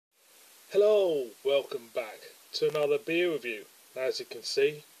Hello, welcome back to another beer review. Now, as you can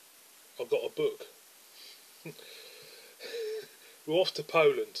see, I've got a book. We're off to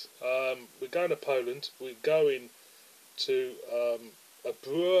Poland. We're going to Poland. We're going to a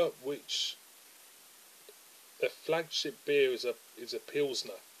brewer which their flagship beer is a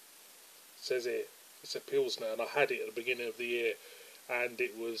Pilsner. It says here it's a Pilsner, and I had it at the beginning of the year, and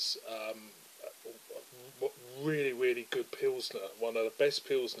it was really good Pilsner. One of the best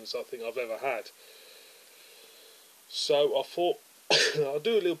Pilsners I think I've ever had. So I thought I'll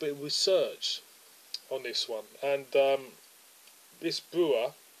do a little bit of research on this one, and this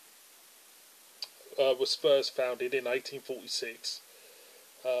brewer was first founded in 1846,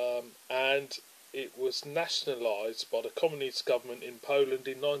 and it was nationalised by the communist government in Poland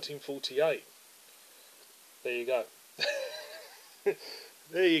in 1948. There you go.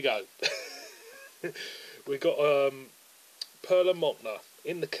 There you go. We got Perla Mocna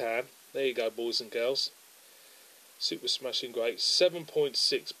in the can. There you go, boys and girls. Super smashing great.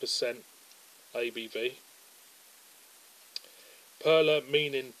 7.6% ABV. Perla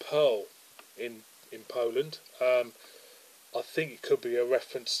meaning pearl in Poland. I think it could be a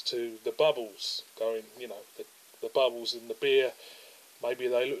reference to the bubbles going, you know, the bubbles in the beer. Maybe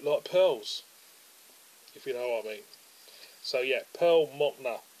they look like pearls, if you know what I mean. So yeah, Perla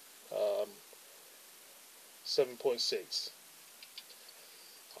Mocna, 7.6.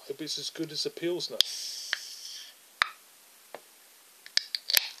 I hope it's as good as a Pilsner.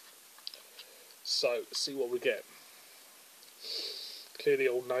 So let's see what we get. Clear the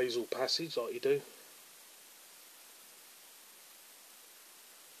old nasal passage like you do.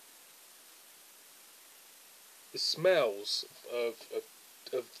 It smells of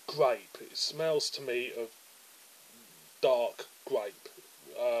grape. It smells to me of dark grape,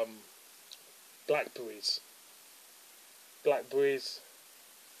 blackberries,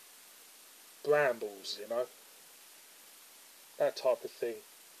 brambles, you know, that type of thing.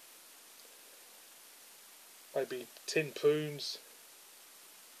 Maybe tin prunes,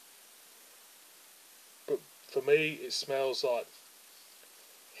 but for me it smells like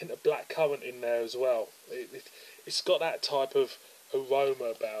a hint of blackcurrant in there as well. It's got that type of aroma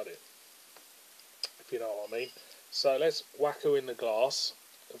about it, if you know what I mean. So let's whack her in the glass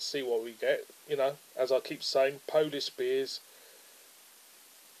and see what we get. You know, as I keep saying, Polish beers,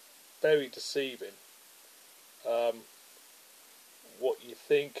 very deceiving. What you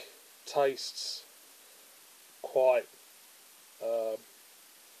think tastes quite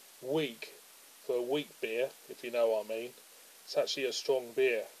weak for a weak beer, if you know what I mean. It's actually a strong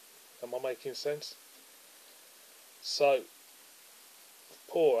beer. Am I making sense? So,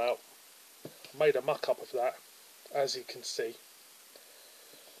 pour out. Made a muck up of that, as you can see.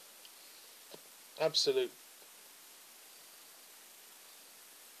 Absolute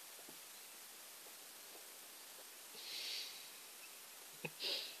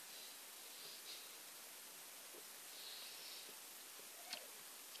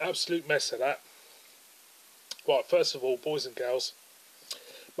absolute mess of that. Right, first of all, boys and girls,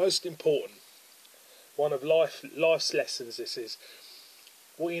 most important, one of life's lessons this is,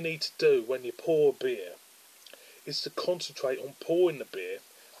 what you need to do when you pour a beer is to concentrate on pouring the beer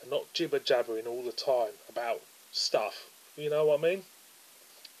and not jibber jabbering all the time about stuff, you know what I mean?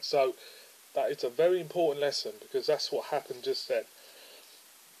 So that is a very important lesson, because that's what happened just then.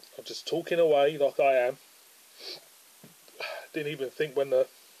 I'm just talking away like I am. Didn't even think when the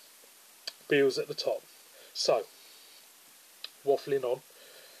beer was at the top. So, waffling on.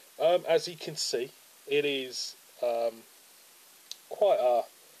 As you can see, it is quite a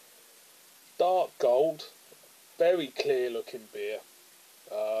dark gold, very clear looking beer.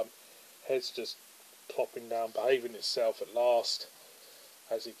 Head's just plopping down, behaving itself at last,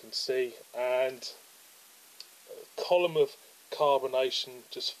 as you can see, and a column of carbonation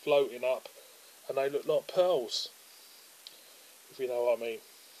just floating up, and they look like pearls, if you know what I mean.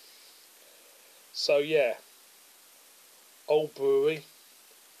 So yeah, old brewery,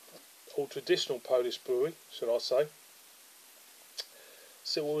 old traditional Polish brewery, should I say.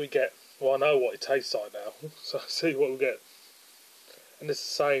 See what we get. Well, I know what it tastes like now, so see what we get. And it's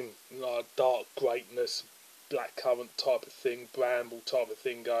the same, like, dark greatness, blackcurrant type of thing, bramble type of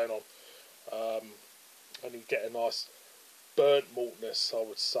thing going on. And you get a nice burnt maltness, I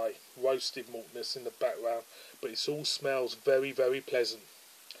would say, roasted maltness in the background, but it all smells very pleasant.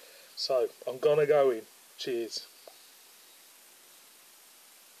 So I'm gonna go in. Cheers.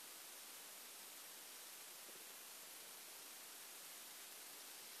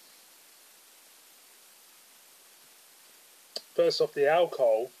 First off, the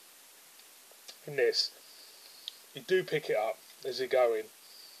alcohol in this, you do pick it up as you go in.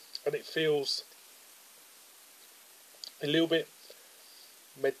 and it feels a little bit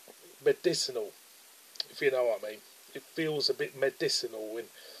medicinal, if you know what I mean. It feels a bit medicinal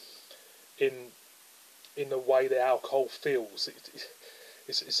in the way the alcohol feels.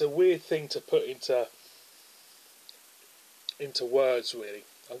 It's a weird thing to put into words, really.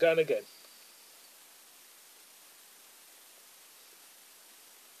 I'm going again.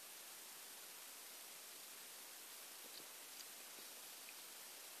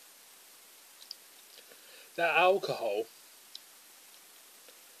 That alcohol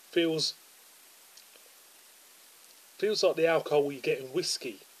feels like the alcohol you get in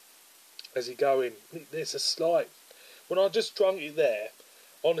whiskey as you go in. There's a slight. When I just drunk it there,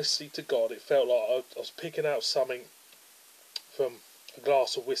 honestly to God, it felt like I was picking out something from a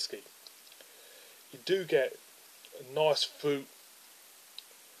glass of whiskey. You do get a nice fruit,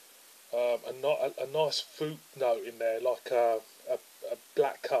 a nice fruit note in there, like a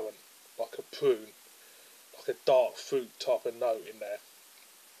black currant, like a prune, like a dark fruit type of note in there.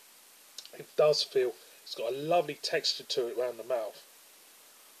 It does feel, it's got a lovely texture to it around the mouth.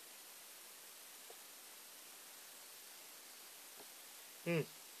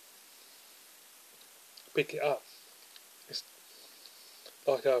 Pick it up. It's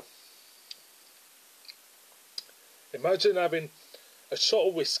like imagine having a shot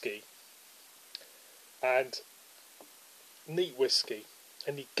of whiskey and neat whiskey,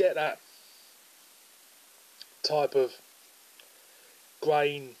 and you get that type of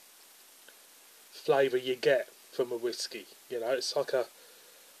grain flavour you get from a whiskey. You know, it's like a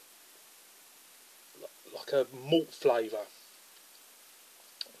malt flavour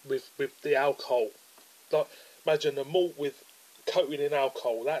with the alcohol. Like, imagine a malt with coated in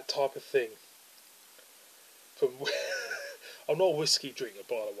alcohol, that type of thing. From I'm not a whiskey drinker,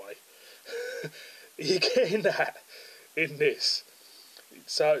 by the way. You're getting that in this.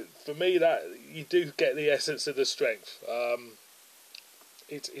 So for me, that you do get the essence of the strength.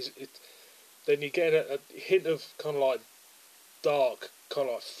 Then you get a hint of kind of like dark, kind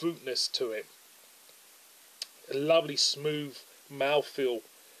of like fruitness to it. A lovely smooth mouthfeel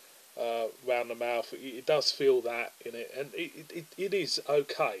around the mouth. It does feel that in it, and it is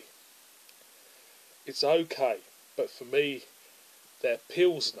okay. It's okay, but for me, their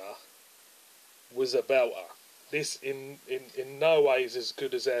Pilsner was a belter. This in no way is as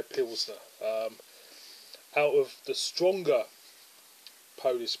good as their Pilsner. Out of the stronger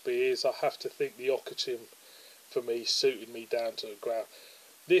Polish beers, I have to think the Okocim for me suited me down to the ground.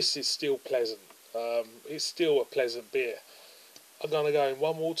 This is still pleasant. It's still a pleasant beer. I'm going to go in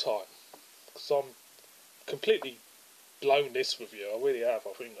one more time because I'm completely blown this review. I really have.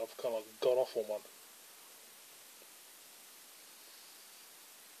 I think I've kind of gone off on one.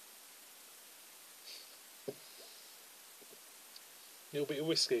 A little bit of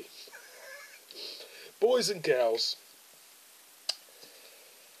whiskey. Boys and girls,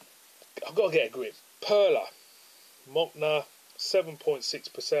 I've got to get a grip. Perla Mocna,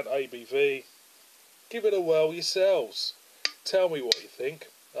 7.6% ABV. Give it a whirl yourselves. Tell me what you think.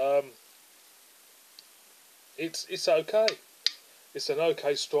 It's okay. It's an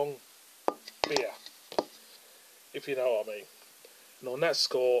okay strong beer, if you know what I mean. And on that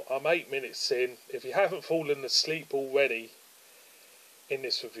score, I'm 8 minutes in. If you haven't fallen asleep already in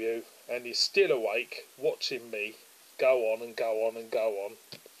this review and you're still awake watching me go on and go on and go on,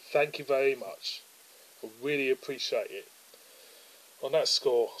 thank you very much. I really appreciate it. On that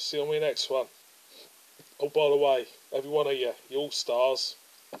score, see you on my next one. Oh, by the way, every one of you, you're all stars.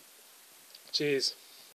 Cheers.